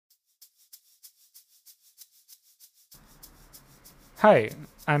Hi,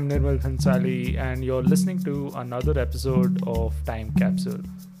 I'm Nirmal Bhansali, and you're listening to another episode of Time Capsule.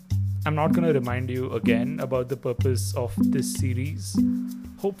 I'm not going to remind you again about the purpose of this series.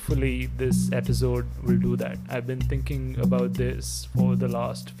 Hopefully, this episode will do that. I've been thinking about this for the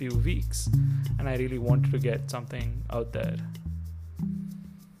last few weeks, and I really wanted to get something out there.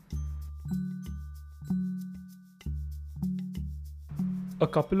 A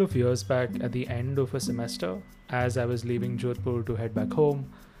couple of years back, at the end of a semester, as I was leaving Jodhpur to head back home,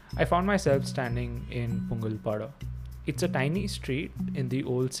 I found myself standing in Pungalpada. It's a tiny street in the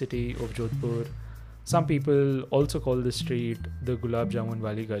old city of Jodhpur. Some people also call the street the Gulab Jamun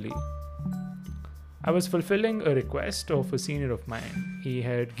Wali Gali. I was fulfilling a request of a senior of mine. He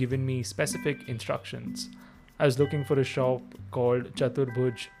had given me specific instructions. I was looking for a shop called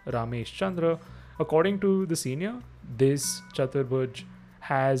Chaturbhuj Ramesh Chandra. According to the senior, this Chaturbhuj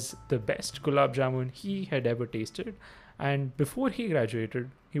has the best gulab jamun he had ever tasted, and before he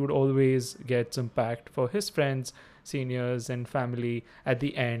graduated he would always get some packed for his friends, seniors and family at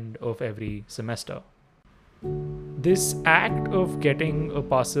the end of every semester. This act of getting a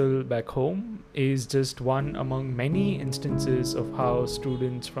parcel back home is just one among many instances of how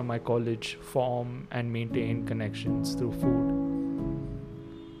students from my college form and maintain connections through food.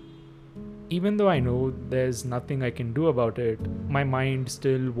 Even though I know there's nothing I can do about it, my mind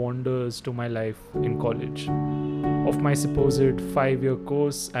still wanders to my life in college. Of my supposed 5 year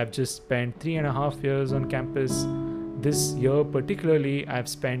course, I've just spent 3.5 years on campus. This year, particularly, I've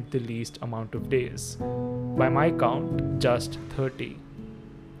spent the least amount of days. By my count, just 30.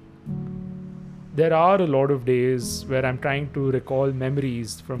 There are a lot of days where I'm trying to recall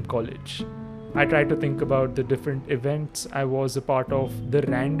memories from college. I try to think about the different events I was a part of, the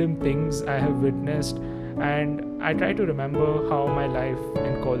random things I have witnessed, and I try to remember how my life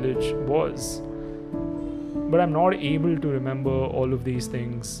in college was. But I'm not able to remember all of these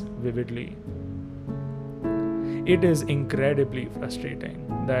things vividly. It is incredibly frustrating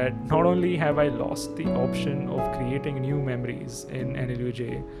that not only have I lost the option of creating new memories in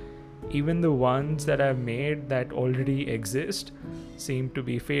NLUJ, even the ones that I've made that already exist seem to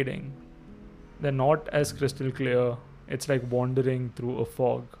be fading. They're not as crystal clear. It's like wandering through a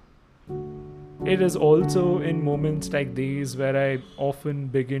fog. It is also in moments like these where I often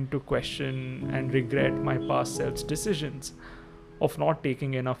begin to question and regret my past self's decisions of not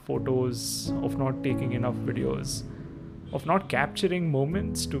taking enough photos, of not taking enough videos, of not capturing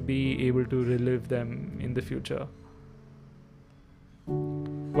moments to be able to relive them in the future.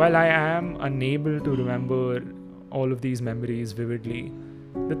 While I am unable to remember all of these memories vividly,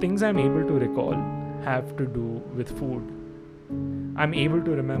 the things I'm able to recall have to do with food. I'm able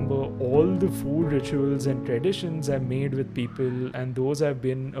to remember all the food rituals and traditions I've made with people and those I've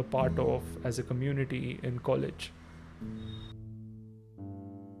been a part of as a community in college.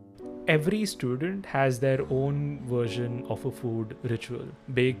 Every student has their own version of a food ritual,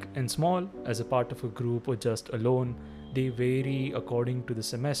 big and small, as a part of a group or just alone. They vary according to the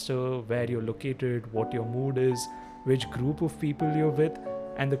semester, where you're located, what your mood is, which group of people you're with,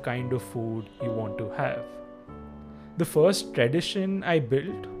 and the kind of food you want to have. The first tradition I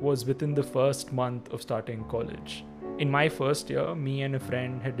built was within the first month of starting college. In my first year, me and a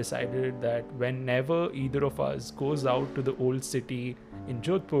friend had decided that whenever either of us goes out to the old city in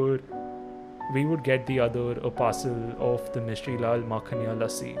Jodhpur, we would get the other a parcel of the Mishri Lal Makhaniya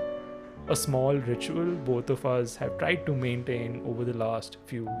Lassi, a small ritual both of us have tried to maintain over the last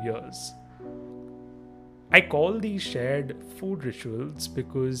few years. I call these shared food rituals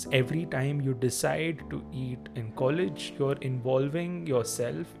because every time you decide to eat in college, you're involving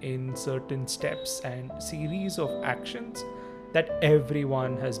yourself in certain steps and series of actions that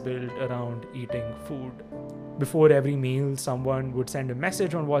everyone has built around eating food. Before every meal, someone would send a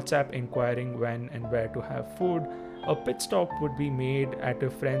message on WhatsApp inquiring when and where to have food. A pit stop would be made at a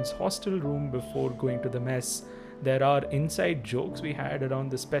friend's hostel room before going to the mess. There are inside jokes we had around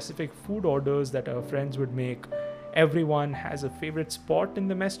the specific food orders that our friends would make. Everyone has a favorite spot in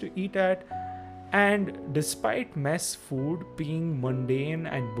the mess to eat at. And despite mess food being mundane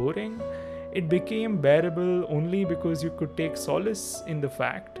and boring, it became bearable only because you could take solace in the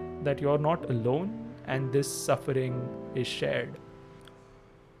fact that you're not alone and this suffering is shared.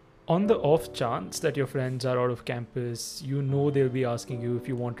 On the off chance that your friends are out of campus, you know they'll be asking you if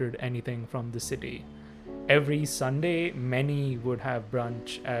you wanted anything from the city. Every Sunday, many would have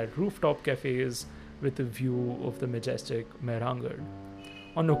brunch at rooftop cafes with a view of the majestic Mehrangarh.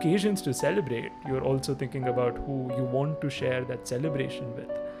 On occasions to celebrate, you're also thinking about who you want to share that celebration with.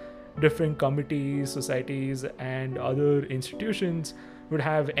 Different committees, societies, and other institutions would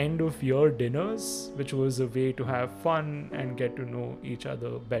have end of year dinners, which was a way to have fun and get to know each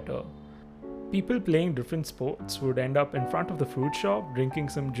other better. People playing different sports would end up in front of the fruit shop, drinking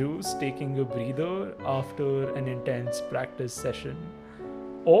some juice, taking a breather after an intense practice session.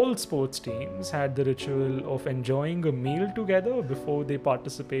 All sports teams had the ritual of enjoying a meal together before they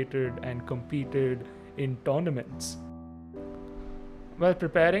participated and competed in tournaments. While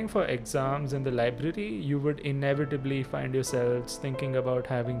preparing for exams in the library, you would inevitably find yourselves thinking about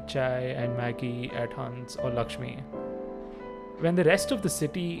having chai and Maggie at Hans or Lakshmi. When the rest of the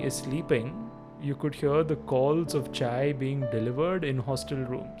city is sleeping, you could hear the calls of chai being delivered in hostel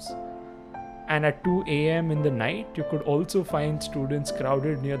rooms. And at 2 a.m. in the night, you could also find students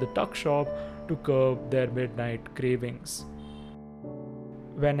crowded near the tuck shop to curb their midnight cravings.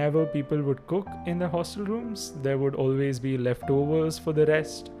 Whenever people would cook in the hostel rooms, there would always be leftovers for the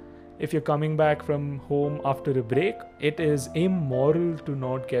rest. If you're coming back from home after a break, it is immoral to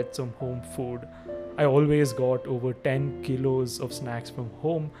not get some home food. I always got over 10 kilos of snacks from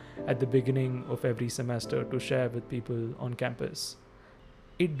home at the beginning of every semester to share with people on campus.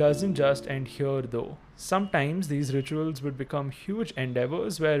 It doesn't just end here though. Sometimes these rituals would become huge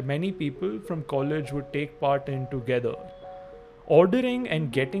endeavors where many people from college would take part in together. Ordering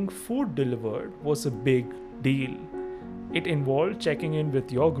and getting food delivered was a big deal. It involved checking in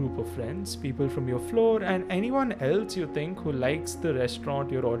with your group of friends, people from your floor, and anyone else you think who likes the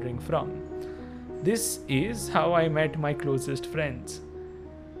restaurant you're ordering from. This is how I met my closest friends.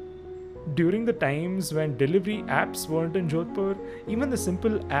 During the times when delivery apps weren't in Jodhpur, even the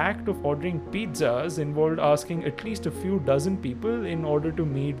simple act of ordering pizzas involved asking at least a few dozen people in order to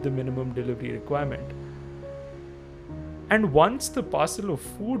meet the minimum delivery requirement. And once the parcel of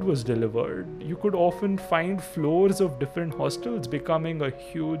food was delivered, you could often find floors of different hostels becoming a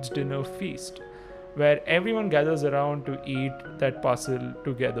huge dinner feast, where everyone gathers around to eat that parcel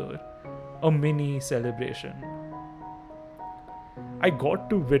together. A mini celebration. I got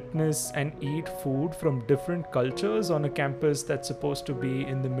to witness and eat food from different cultures on a campus that's supposed to be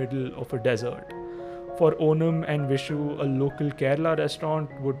in the middle of a desert. For Onam and Vishu, a local Kerala restaurant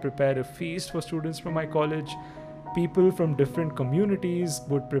would prepare a feast for students from my college. People from different communities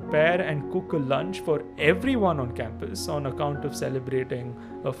would prepare and cook a lunch for everyone on campus on account of celebrating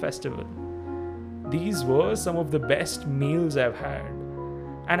a festival. These were some of the best meals I've had.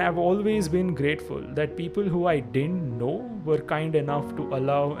 And I've always been grateful that people who I didn't know were kind enough to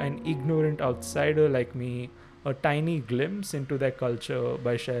allow an ignorant outsider like me a tiny glimpse into their culture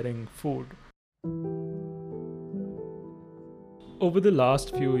by sharing food. Over the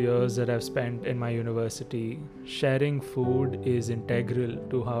last few years that I've spent in my university, sharing food is integral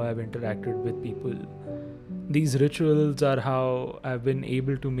to how I've interacted with people. These rituals are how I've been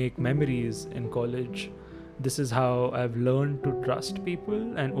able to make memories in college. This is how I've learned to trust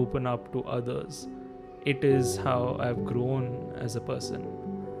people and open up to others. It is how I've grown as a person.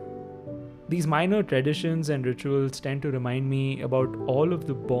 These minor traditions and rituals tend to remind me about all of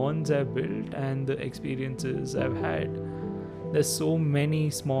the bonds I've built and the experiences I've had. There's so many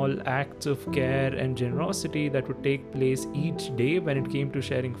small acts of care and generosity that would take place each day when it came to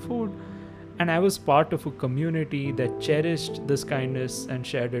sharing food, and I was part of a community that cherished this kindness and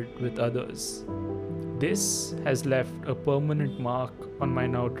shared it with others. This has left a permanent mark on my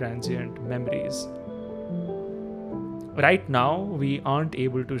now transient memories. Right now, we aren't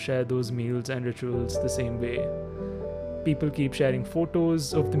able to share those meals and rituals the same way. People keep sharing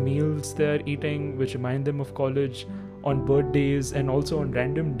photos of the meals they're eating, which remind them of college. On birthdays and also on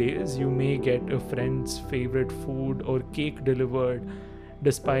random days, you may get a friend's favorite food or cake delivered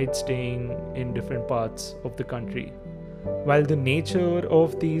despite staying in different parts of the country. While the nature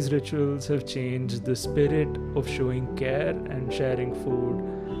of these rituals have changed, the spirit of showing care and sharing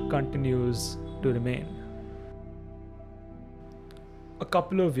food continues to remain. A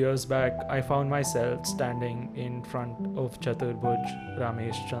couple of years back, I found myself standing in front of Chaturbhuj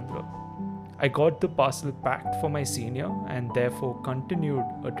Ramesh Chandra. I got the parcel packed for my senior and therefore continued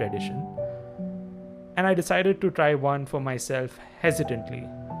a tradition. And I decided to try one for myself hesitantly.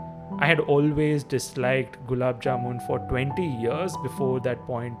 I had always disliked gulab jamun for 20 years before that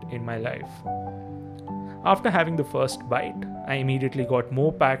point in my life. After having the first bite, I immediately got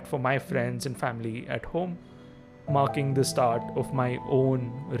more packed for my friends and family at home, marking the start of my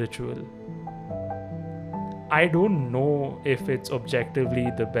own ritual. I don't know if it's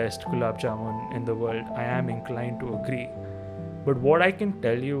objectively the best gulab jamun in the world. I am inclined to agree. But what I can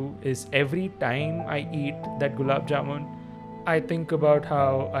tell you is every time I eat that gulab jamun, I think about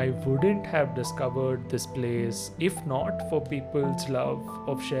how I wouldn't have discovered this place if not for people's love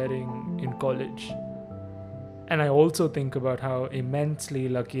of sharing in college. And I also think about how immensely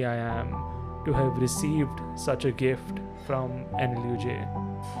lucky I am to have received such a gift from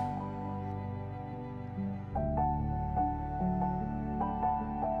NLUJ.